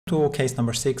to case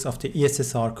number 6 of the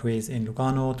ESSR quiz in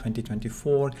Lugano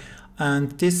 2024,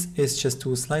 and this is just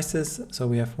 2 slices. So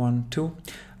we have 1, 2.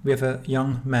 We have a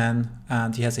young man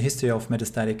and he has a history of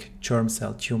metastatic germ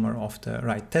cell tumor of the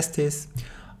right testis,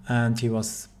 and he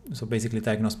was so basically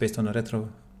diagnosed based on a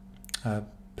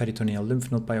retroperitoneal lymph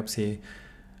node biopsy.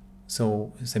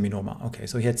 So seminoma. Okay,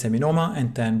 so he had seminoma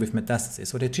and then with metastasis.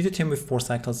 So they treated him with 4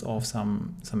 cycles of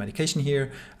some medication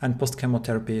here, and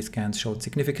post-chemotherapy scans showed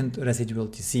significant residual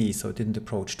disease, so it didn't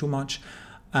approach too much,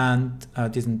 and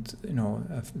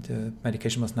the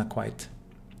medication was not quite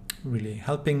really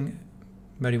helping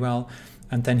very well.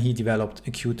 And then he developed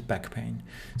acute back pain.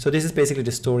 So this is basically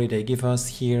the story they give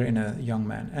us here in a young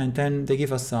man. And then they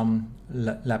give us some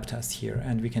lab tests here,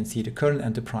 and we can see the current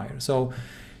and the prior. So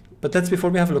but before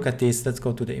we have a look at this, let's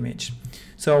go to the image.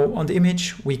 So on the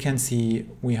image, we can see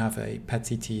we have a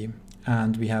PET-CT,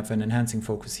 and we have an enhancing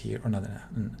focus here, or not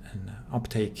an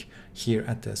uptake here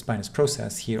at the spinous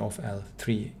process here of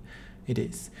L3 it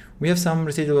is. We have some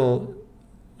residual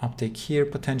uptake here.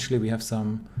 Potentially we have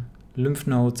some lymph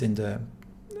nodes in the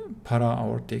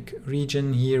para-aortic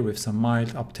region here with some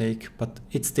mild uptake, but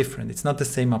it's different. It's not the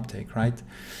same uptake, right?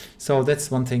 So that's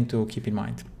one thing to keep in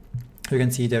mind. You can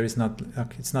see there is not,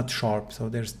 it's not sharp, so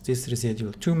there's this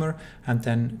residual tumor, and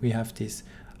then we have this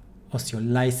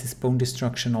osteolysis, bone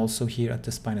destruction also here at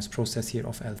the spinous process here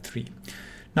of L3.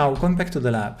 Now going back to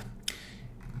the lab,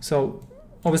 so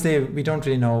obviously we don't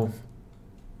really know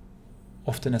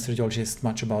often as radiologists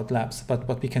much about labs, but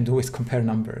what we can do is compare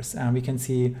numbers, and we can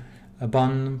see a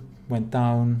bun went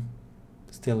down,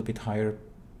 still a bit higher,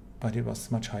 but it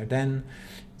was much higher then.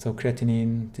 So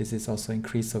creatinine, this is also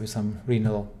increased, so with some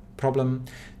renal problem.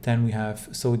 Then we have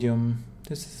sodium,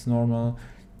 this is normal.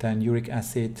 Then uric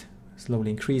acid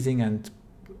slowly increasing, and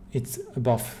it's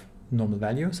above normal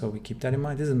value, so we keep that in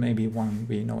mind. This is maybe one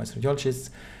we know as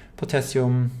radiologists.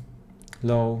 Potassium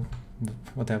low,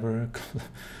 whatever.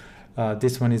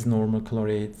 This one is normal,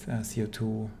 chlorate,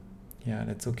 CO2, yeah,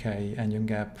 that's okay. Anion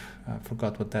gap,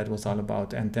 forgot what that was all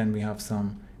about. And then we have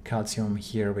some calcium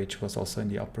here, which was also in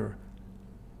the upper,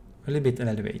 a little bit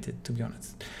elevated, to be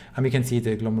honest. And we can see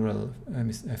the glomerular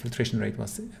filtration rate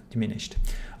was diminished.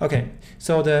 Okay,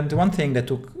 so the one thing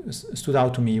that stood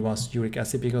out to me was uric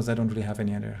acid, because I don't really have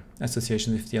any other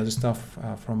association with the other stuff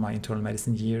from my internal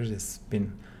medicine years. It's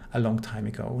been a long time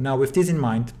ago. Now, with this in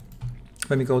mind,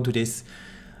 when we go to this,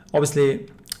 obviously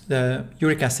the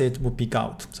uric acid would be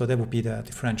gout. So that would be the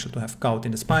differential. To have gout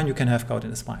in the spine, you can have gout in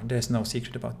the spine. There's no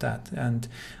secret about that. And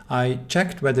I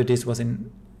checked whether this was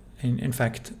in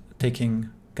fact taking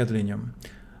gadolinium.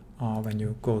 When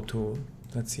you go to,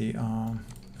 let's see,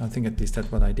 I think at least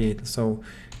that's what I did. So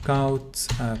gout,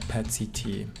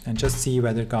 PET-CT, and just see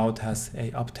whether gout has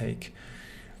a uptake.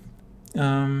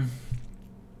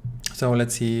 So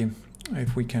let's see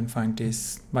if we can find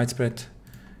this widespread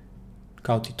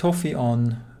gouty tophi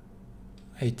on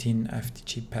 18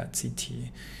 FDG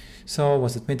PET-CT. So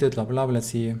was admitted, blah, blah, blah. Let's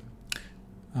see.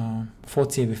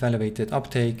 40 with elevated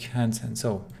uptake, hence, and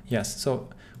so yes. So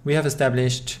we have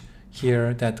established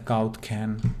here that gout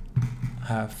can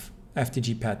have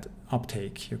FDG PET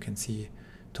uptake. You can see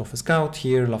tophus gout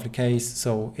here, lovely case.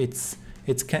 So it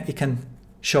can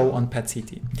show on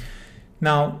PET-CT.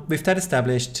 Now, with that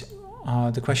established,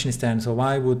 the question is then, so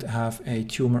why would have a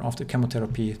tumor after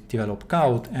chemotherapy develop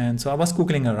gout? And so I was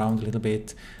Googling around a little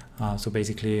bit. So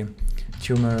basically,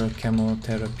 tumor,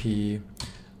 chemotherapy,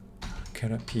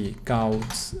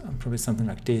 gout, probably something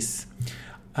like this.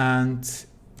 And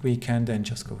we can then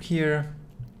just go here.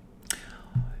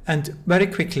 And very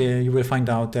quickly, you will find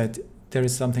out that there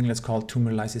is something that's called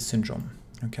tumor lysis syndrome.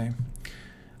 Okay.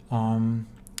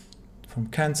 From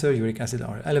cancer, uric acid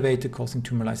are elevated, causing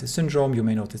tumor lysis syndrome. You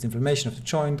may notice inflammation of the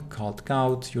joint called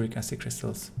gout, uric acid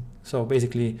crystals. So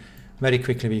basically, very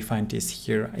quickly we find this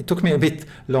here. It took me a bit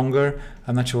longer.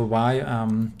 I'm not sure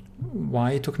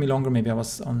why it took me longer. Maybe I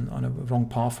was on a wrong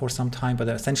path for some time, but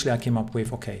essentially I came up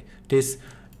with, okay, this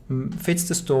fits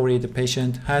the story. The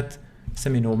patient had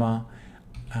seminoma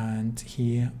and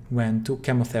he went to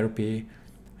chemotherapy.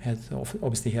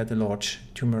 Obviously he had a large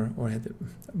tumor, or had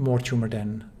more tumor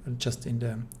than just in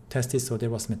the testis, so there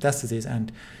was metastasis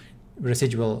and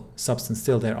residual substance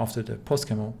still there after the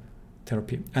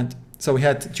post-chemotherapy. And so he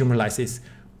had tumor lysis,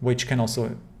 which can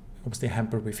also obviously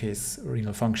hamper with his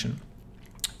renal function.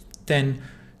 Then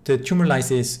the tumor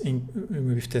lysis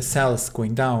with the cells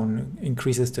going down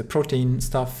increases the protein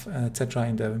stuff, etc.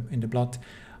 in the blood,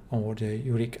 or the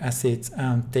uric acids,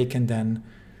 and they can then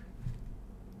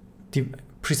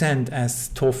present as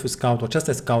tophus gout or just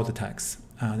as gout attacks.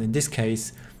 And in this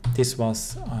case, this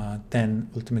was then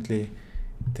ultimately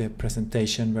the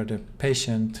presentation where the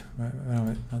patient,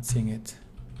 I'm not seeing it,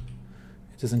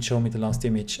 it doesn't show me the last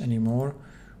image anymore,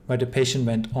 where the patient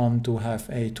went on to have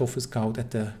a tophus gout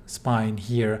at the spine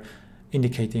here,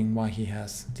 indicating why he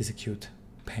has this acute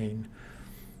pain.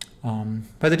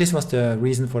 Whether this was the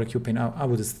reason for acute pain, I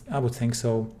would think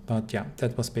so, but yeah,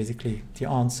 that was basically the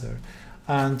answer.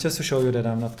 And just to show you that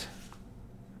I'm not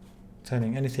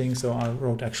telling anything, so I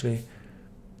wrote actually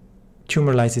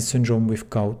tumor lysis syndrome with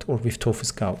gout or with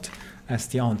tophus gout as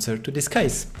the answer to this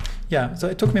case. Yeah, so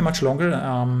it took me much longer.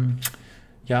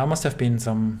 Yeah, I must have been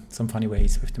some funny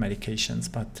ways with the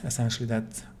medications, but essentially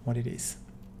that's what it is.